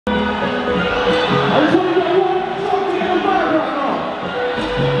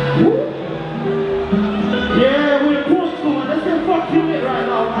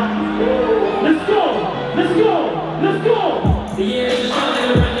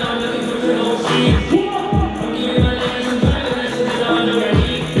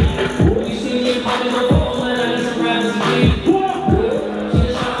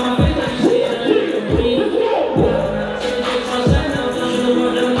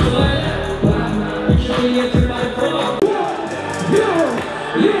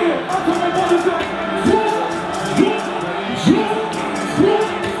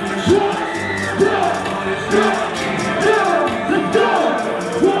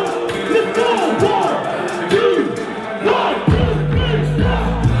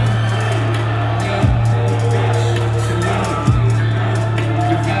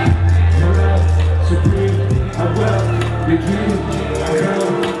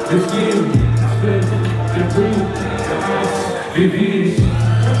it's you, I spend the blue, the ice, VVs.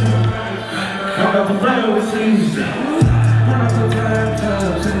 Come up and ride overseas. Run up the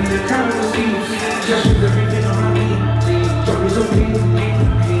time, send me the currencies. Just shoot everything around me. Drop me some peas.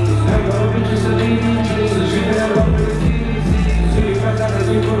 I got bitches and ladies. She got up with the keys. See if I got a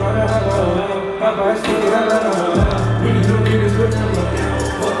deep one on the harbor. My boy stick it out. Really don't need this good number.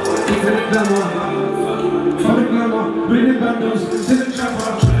 He's in the glamour. For the glamour. Bring the bundles. Send the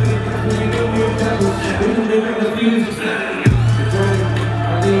chopper. We don't need devils. We don't live in the fields. The joy,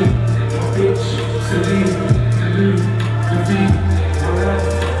 I need. Bitch, Celine, Lou, Defeat, my life,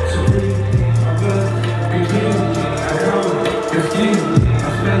 supreme, my blood, and king, I come, it's king, I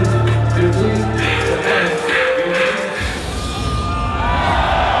spend, the blue, the ice,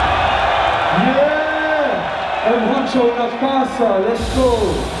 yeah! And Huncho La Casa, let's go!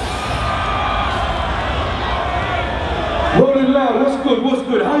 Rolling loud, what's good, what's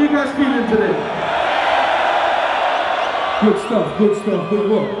good? How you guys feeling today? Good stuff, good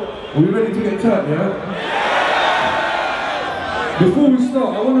work. Are we ready to get turned, yeah? Before we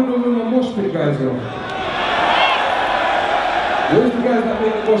start, I want to know where my mosh pit guys are. Where's the guys that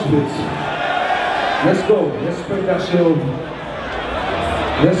make the mosh pits? Let's go, let's spread that shit over.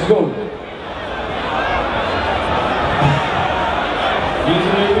 Let's go. Need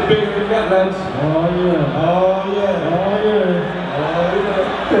to make the big with that, lads. Oh yeah, oh yeah, oh yeah, oh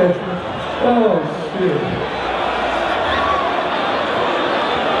yeah. Oh shit.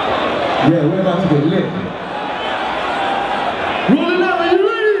 Yeah, we're about to get lit. Rolling out, are you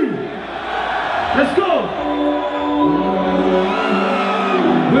ready? Let's go!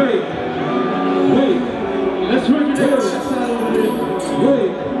 Wait. Let's work it out.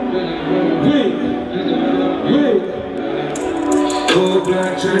 Wait. Old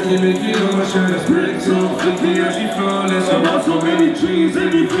black jerky, make you know my shirt is break so flicky as she flawless. I'm on so many trees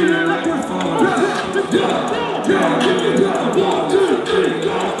and you feeling like a fall.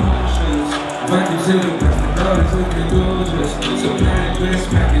 I keep saying past the dollars looking gorgeous. So plant this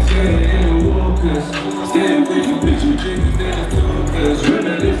package, yeah, in the walkers. Stay away from bitch with jiggers, they the talkers.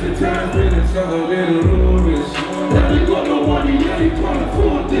 Reminiscent times, bring it all in the roars. Now they got no money, yeah, they can't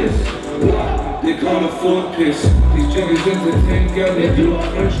afford this. They can't afford piss. These jiggers entertain, girl, they do a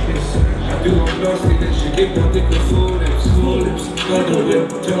French kiss. I do a plastic, then she give my dick a full lips. God the whip,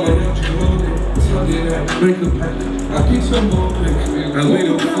 tell my young she hold it. Break a pack, I keep some more quick. I wait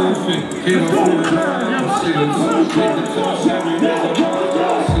on forfeit, came on through the line, I'm sitting. Take the toss, every day I'm on.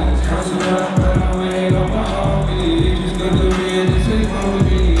 Constant I wait on my hobby. Just got the me and this ain't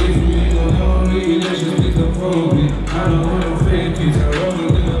hobby. If you ain't gon' know me, let's just pick up for me. I don't want no fake kids, I rather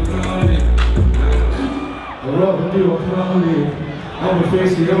do a clowny. I'd rather do a clowny. I'm a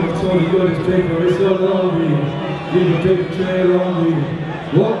facey, I'm a Tony, you're this paper, it's all on me. Leave a paper trail on me.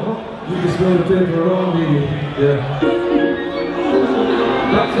 What? You can smell the paper around me, yeah.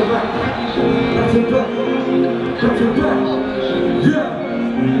 Back to back, back to back, back to back, yeah,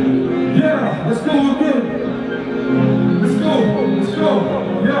 yeah, let's go again, let's go,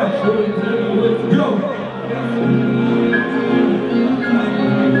 yeah, yo.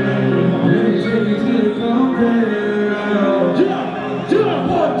 Let me take you to the convent, yeah,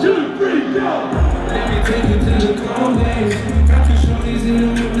 1, 2, 3, go. Let me take you to the convent. Got two shorties in the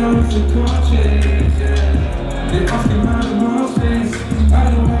window for conscience, yeah. They asking about the more space. I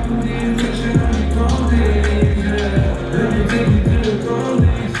don't like with the intention of the convent, yeah. Let me take you to the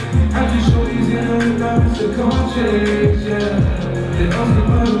convent. Got two shorties in the window for conscience, yeah. They asking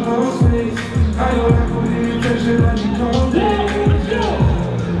about the more space. I don't like with the intention of the convent,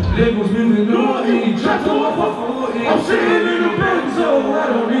 yeah. Labels moving naughty, trapped off of 40. I'm sitting in a benzo, I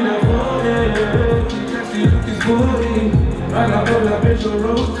don't need a 40. She looking sporty, I got all that bitch on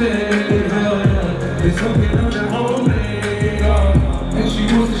rotate, hell yeah. It's smoking on that homemade, and she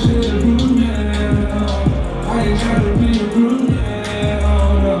wants to share the room, yeah. I ain't trying to be a room, yeah.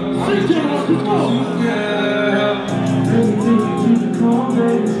 I'm just trying to come, yeah. Let me take you to the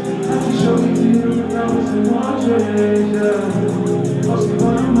convent. I can show you to you when I was in watching, yeah. Ask me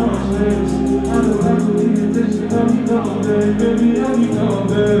why I'm on this. I don't have to be in this, but I'm convent. Baby, I'll be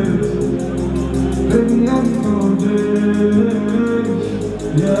convent. Baby, I'm convent.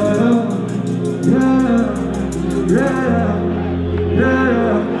 Yeah, yeah, yeah,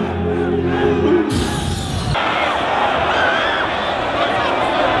 yeah.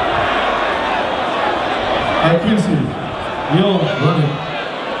 Hey, Quincy, yo, run it.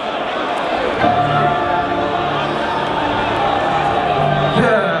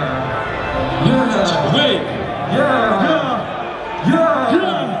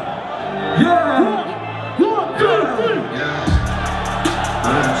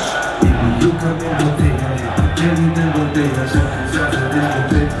 botellas, son quizás de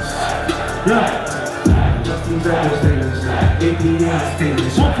discotecas. Justin's at the status, APA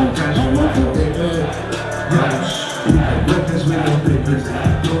status, cash on my weapons with no papers,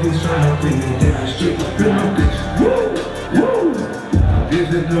 police trying to play me, demonstrate, been no bitch.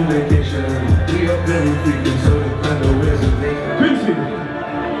 Visit no vacation, we are very freaking, so the kind of reservation.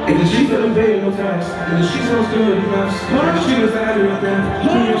 In the streets of the bay, no tax. In the streets of the maps. In the streets of the alley up there.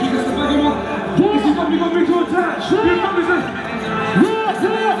 In the streets of the bugger up. This is what we gonna make to attach. Your numbers are.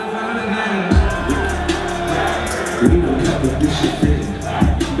 We don't have a this shit thing.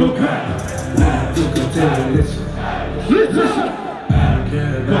 No cap. Nah, I think I'm telling you, listen. Listen. I don't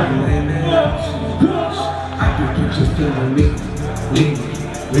care about no image. I do pictures telling me.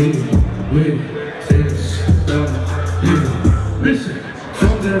 Say this. Listen.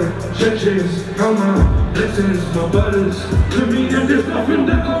 From their churches, how my blessings, my brothers, to me and there's nothing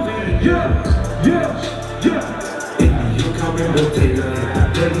that I'm in. You come in Bottega,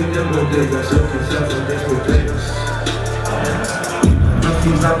 begging them Bottega, so concerned on this Bottega.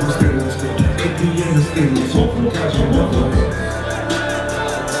 Nothing's out of stainless, AP in the stainless, hope for cash on my phone.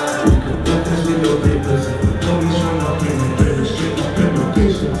 We can put this with your papers, police run up in the better street,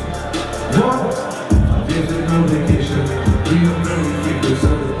 penetration. What? Visit no vacation, we are very frequent, so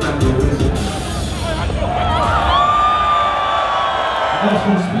the time of wisdom. That's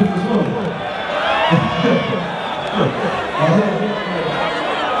going to speak as well.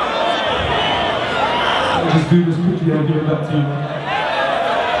 I'll just do this quickly, I'll give it back to you.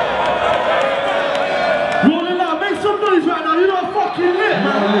 Roll it out, make some noise right now, you're not fucking lit,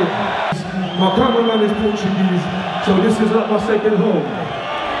 man. My cameraman is Portuguese, so this is like my second home.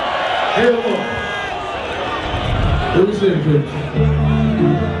 Here we go. What are we saying, kids?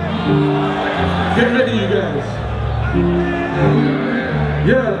 Get ready, you guys.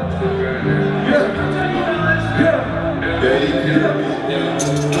 Yeah.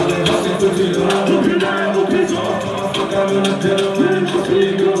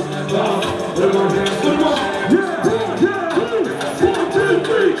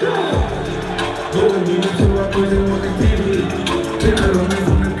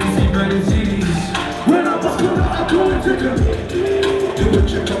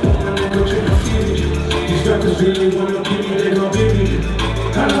 Really wanna give me, they gon' give me.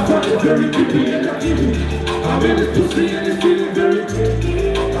 And I find it very creepy and I give me. I'm in this pussy and it's feeling very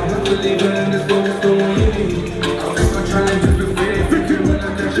creepy. I have to leave her and this dog is going in me. I think I'm trying to do the way. Freaking when I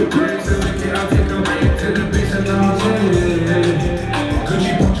catch your breaks and make it, I'll take a break to the base and now I'm saying. Cause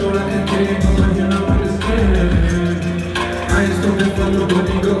you punch out like a kid, but you don't understand. I ain't stopping for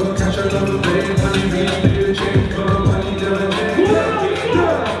nobody, go catch another bag. Money really be the change, but money never change.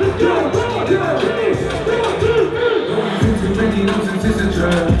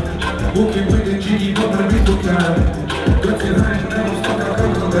 Walking with the jiggy, but my wrist don't climb. Got it high, now I'm stuck, I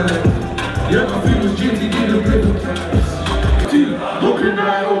can't come back. Yeah, my feet was jitty, didn't play for cash. Two, looking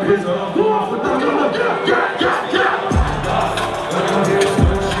at all his off. Go off with that, I can't hear so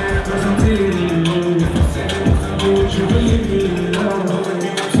much shit, cause I'm feeling you. If I said it wasn't good, you really feel it. I don't know when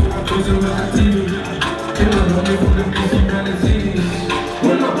you go to my prison with the TV. Can I love me from the busy magazines?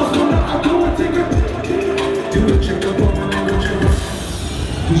 When I bust one up, I go and take it. Do a check up on my nigga, check up.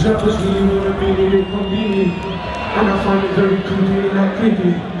 These rappers really wanna be me, they come be me. And I find it very creepy and not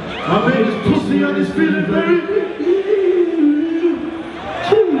creepy. I made this pussy and it's feeling very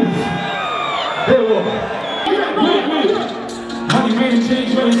jeez. Hey, what? Money made a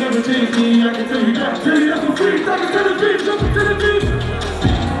change, but it never changed me. I can tell you that, tell you that's a freak. I can tell the beat, jump to the beat.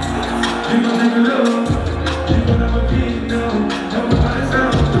 You gon' make a love, you gon' have a beat now. Tell me how it's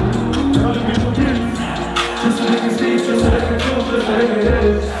out, tell the people kids. Just so they can see, just so they can feel, just so they can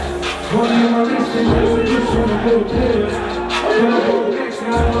hear. Money on my wrist, and there's a gift from the whole kid. I'm gonna go next,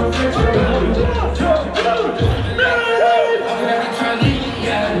 now I'm gonna fix it.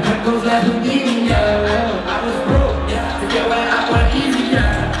 That goes like a beat, yeah. I was broke, yeah. To get where I want easy,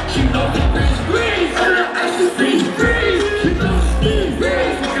 yeah. She knows the bitch breeze, and the ice is freeze. She knows the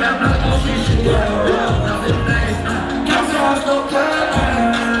breeze, looking at my ocean, yeah. Nothing nice, council has no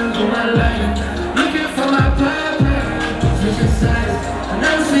plans on my life. Looking for my purpose, switching sides. I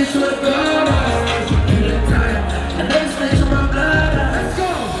never switch to a girl, in the time. I never switch to my blood. Let's go.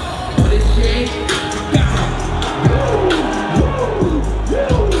 What is she?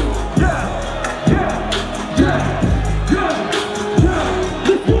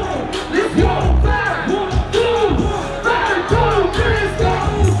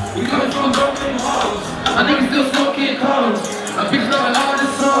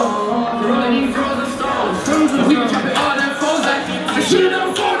 We can drop it all that phones like, I shoot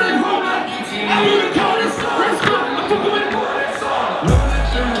them phone and home like.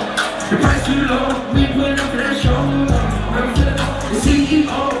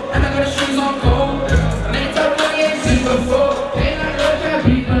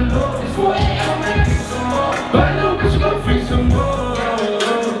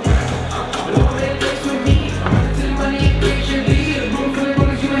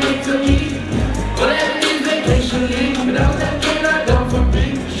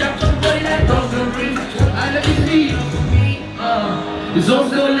 The zone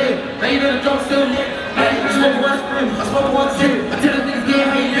still lit, now you know the drunk still lit. Hey, I smoke one spring, I smoke one tip. I tell the niggas get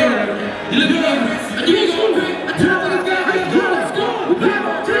how you live. You look at me, and you ain't gon' agree. I tell the niggas get how you do. Let's go, we play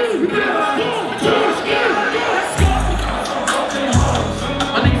our dreams, we play our sports. Let's go.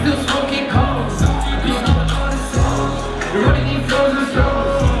 My niggas still smoking cones. We know all the songs. We're running these flows and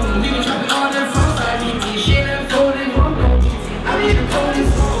stones. We been trapping all them phones. I need these shit and folding one road. I need the police.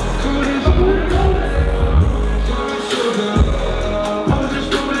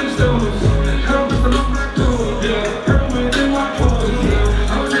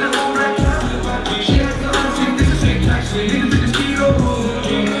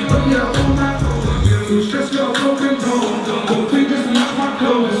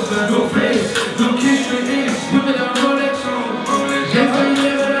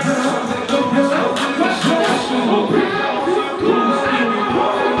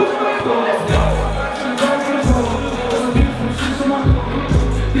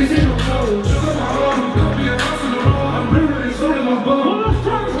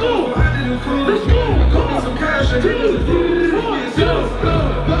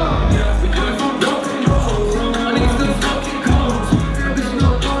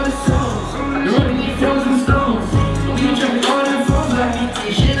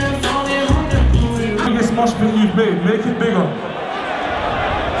 You've made, make it bigger.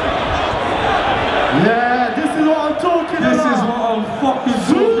 Yeah, this is what I'm talking about. This is what I'm fucking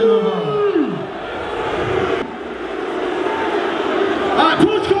talking about. Alright,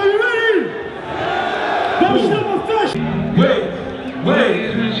 Portugal, are you ready? Don't show my fish. Wait.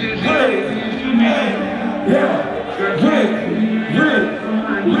 Yeah.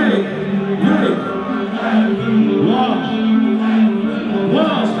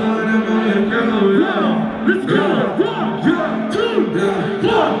 Let's go! 1, 2,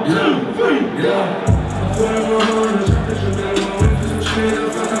 3!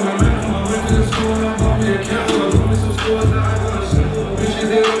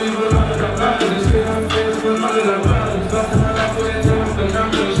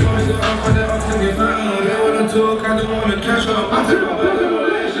 I don't wanna catch up. I take my back in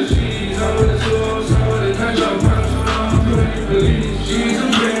relationships. I wanna source, I wanna catch up. She's a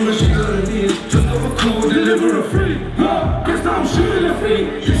brain, but she doesn't need it. Just over cool, deliver a free. Guess I'm shooting a free.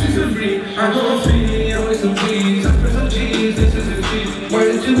 This isn't free. I got a fee, I want some cheese. I spent some cheese, this isn't cheese. My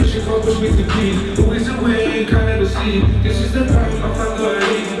intuition can't push me to bleed. Always away, can't ever see. This is the time I found the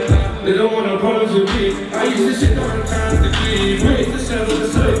lead. They don't want to promise with me. I used to sit down and time to clean. Wait to settle the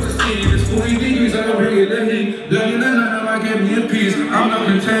self-esteem. It's 40 degrees, I don't bring it the heat. Learning the night, I get me a piece. I'm not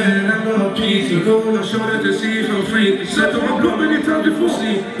content, I'm not peace. You go on the shoulder to see if I'm free. Set up my blood many times before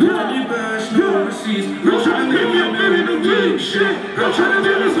sleep. Any bash, no receipts. I'm trying to give me a million of me. Shit, I'm trying to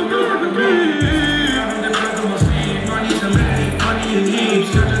do this, I'm not like me. I'm the back of my sleeve. Money to make, money in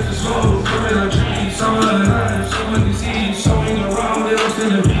heaps. Catch the soul, coming on trees. Some alive, some of these seeds. Sewing around, they lost in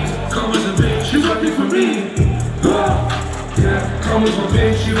the beats. Come with a bitch, she working for me. Yeah, come with my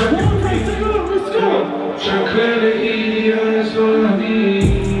bitch, she working for me. Let's go! Tranquility, yeah, that's all I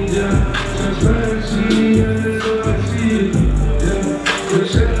need. Yeah, transparency, yeah, that's all I see. Yeah,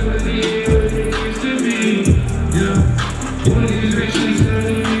 personality, where it used to be. Yeah, one of these bitches that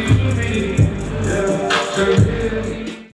it used to be. Yeah, tranquility.